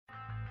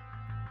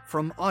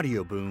From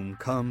Audioboom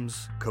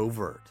comes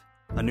Covert,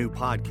 a new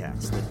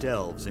podcast that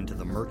delves into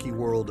the murky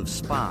world of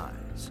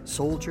spies,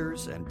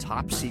 soldiers, and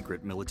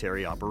top-secret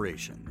military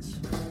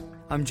operations.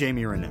 I'm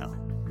Jamie Rennell,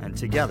 and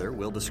together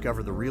we'll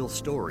discover the real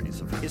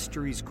stories of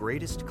history's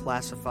greatest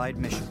classified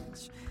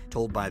missions,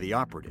 told by the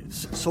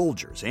operatives,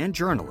 soldiers, and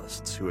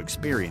journalists who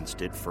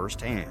experienced it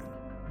firsthand.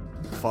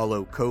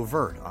 Follow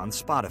Covert on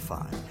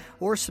Spotify,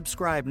 or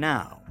subscribe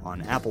now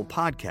on Apple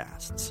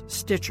Podcasts,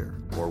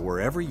 Stitcher, or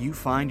wherever you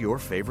find your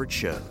favorite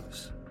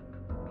shows.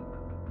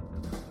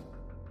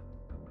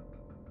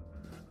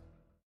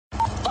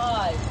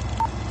 5,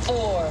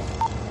 4,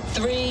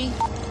 3,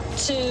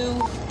 2,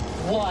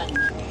 1.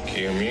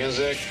 Cue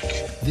music.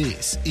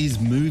 This is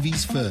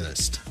Movies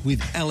First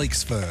with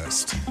Alex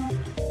First.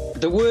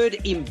 The word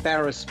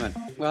embarrassment,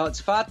 well,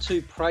 it's far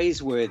too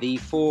praiseworthy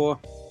for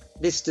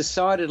this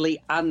decidedly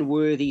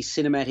unworthy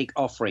cinematic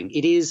offering.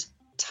 It is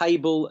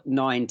Table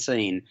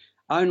 19,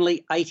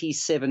 only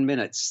 87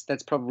 minutes.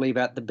 That's probably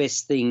about the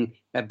best thing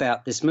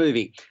about this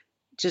movie.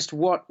 Just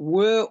what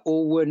were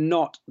or were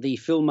not the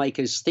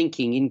filmmakers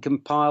thinking in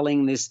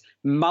compiling this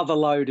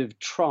motherlode of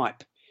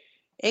tripe?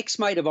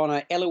 Ex-maid of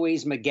honour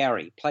Eloise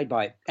McGarry, played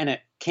by Anna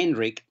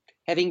Kendrick,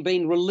 having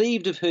been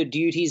relieved of her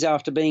duties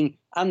after being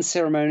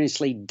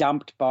unceremoniously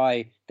dumped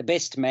by the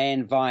best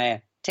man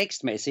via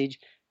text message,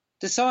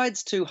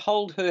 decides to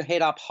hold her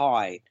head up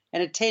high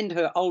and attend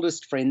her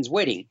oldest friend's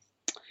wedding.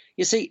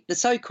 You see, the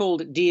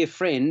so-called dear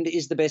friend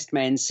is the best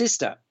man's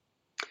sister.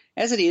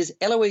 As it is,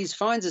 Eloise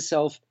finds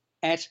herself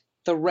at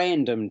the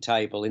random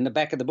table in the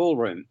back of the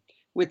ballroom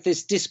with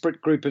this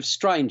disparate group of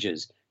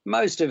strangers,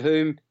 most of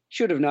whom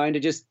should have known to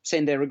just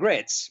send their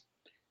regrets.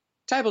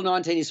 Table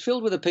 19 is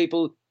filled with the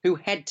people who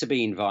had to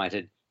be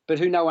invited, but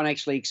who no one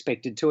actually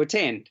expected to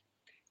attend.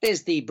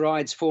 There's the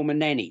bride's former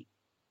nanny,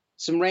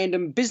 some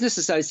random business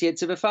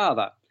associates of her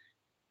father,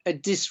 a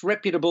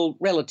disreputable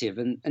relative,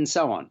 and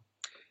so on.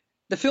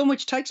 The film,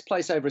 which takes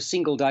place over a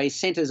single day,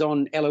 centres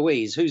on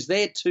Eloise, who's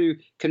there to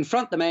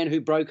confront the man who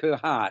broke her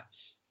heart,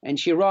 and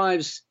she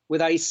arrives with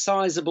a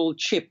sizable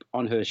chip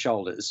on her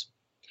shoulders.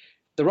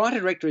 The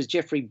writer-director is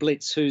Jeffrey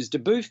Blitz, whose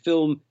debut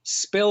film,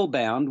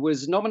 Spellbound,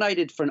 was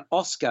nominated for an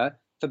Oscar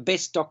for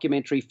Best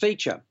Documentary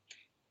Feature.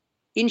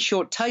 In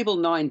short, Table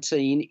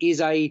 19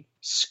 is a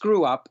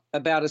screw-up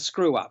about a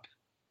screw-up.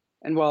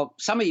 And while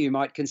some of you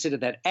might consider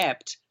that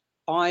apt,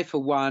 I,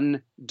 for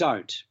one,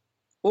 don't.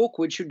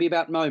 Awkward should be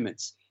about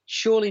moments,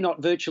 surely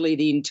not virtually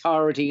the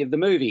entirety of the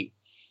movie.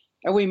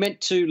 Are we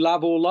meant to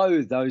love or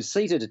loathe those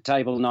seated at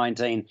Table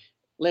 19,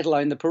 let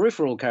alone the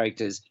peripheral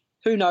characters?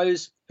 Who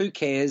knows? Who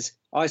cares?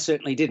 I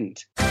certainly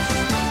didn't.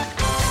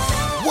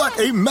 What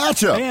a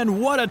matchup! And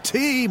what a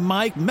team,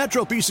 Mike.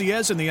 Metro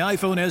PCS and the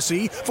iPhone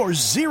SE for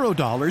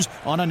 $0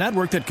 on a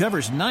network that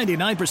covers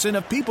 99%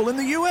 of people in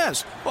the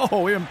U.S.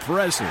 Oh,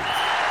 impressive.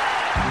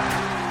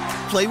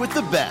 Play with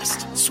the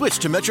best. Switch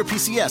to Metro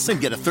PCS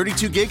and get a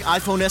 32-gig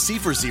iPhone SE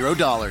for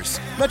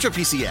 $0. Metro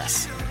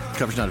PCS.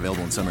 Coverage not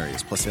available in some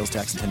areas, plus sales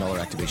tax and $10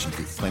 activation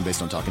fee. Claim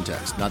based on talk and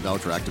text. Not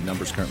valid for active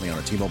numbers currently on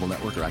the T-Mobile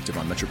network or active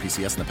on Metro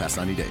PCS in the past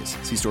 90 days.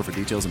 See store for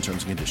details and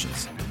terms and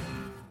conditions.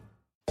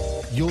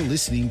 You're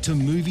listening to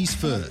Movies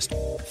First.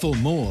 For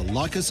more,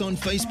 like us on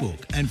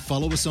Facebook and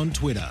follow us on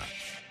Twitter.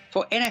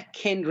 For Anna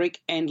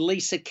Kendrick and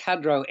Lisa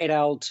Kudrow et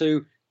al.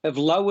 To have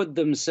lowered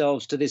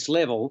themselves to this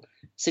level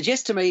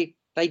suggests to me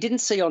they didn't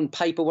see on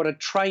paper what a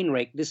train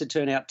wreck this had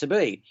turned out to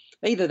be.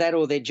 Either that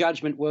or their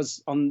judgment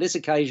was, on this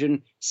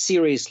occasion,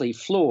 seriously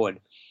flawed.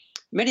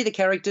 Many of the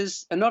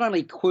characters are not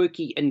only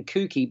quirky and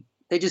kooky,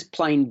 they're just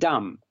plain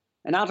dumb,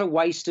 an utter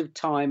waste of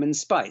time and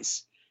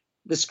space.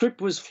 The script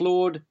was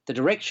flawed, the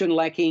direction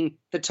lacking,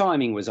 the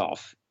timing was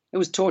off. It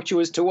was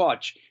tortuous to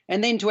watch.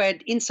 And then to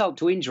add insult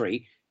to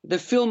injury, the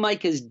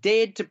filmmakers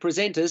dared to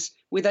present us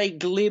with a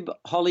glib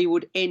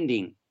Hollywood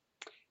ending.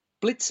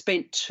 Blitz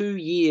spent 2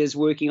 years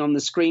working on the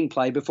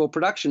screenplay before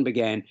production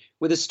began,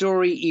 with a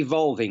story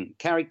evolving,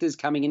 characters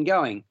coming and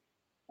going.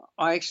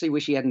 I actually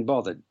wish he hadn't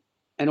bothered,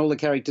 and all the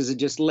characters had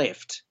just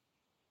left.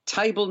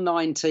 Table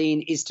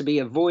 19 is to be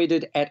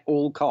avoided at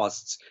all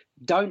costs.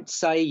 Don't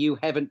say you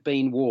haven't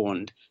been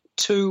warned.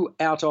 2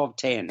 out of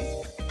 10.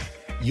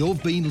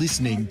 You've been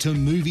listening to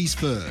Movies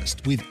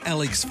First with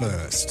Alex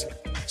First.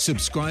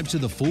 Subscribe to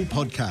the full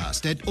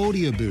podcast at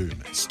Audioboom,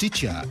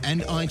 Stitcher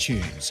and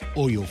iTunes,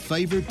 or your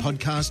favourite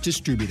podcast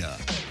distributor.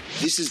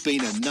 This has been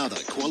another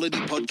quality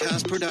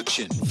podcast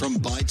production from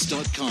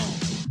Bytes.com.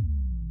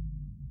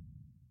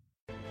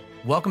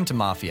 Welcome to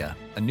Mafia,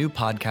 a new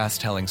podcast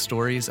telling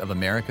stories of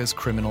America's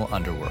criminal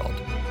underworld.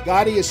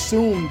 Gotti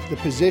assumed the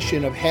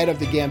position of head of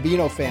the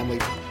Gambino family.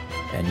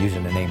 And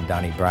using the name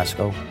Donnie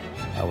Brasco,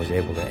 I was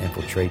able to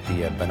infiltrate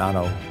the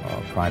Bonanno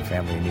crime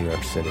family in New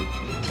York City.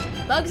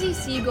 Bugsy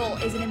Siegel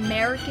is an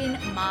American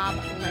mob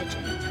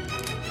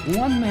legend.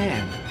 One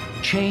man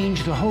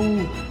changed the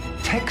whole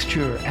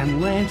texture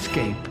and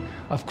landscape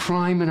of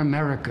crime in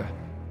America.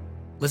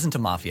 Listen to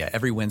Mafia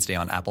every Wednesday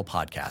on Apple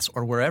Podcasts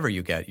or wherever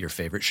you get your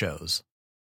favorite shows.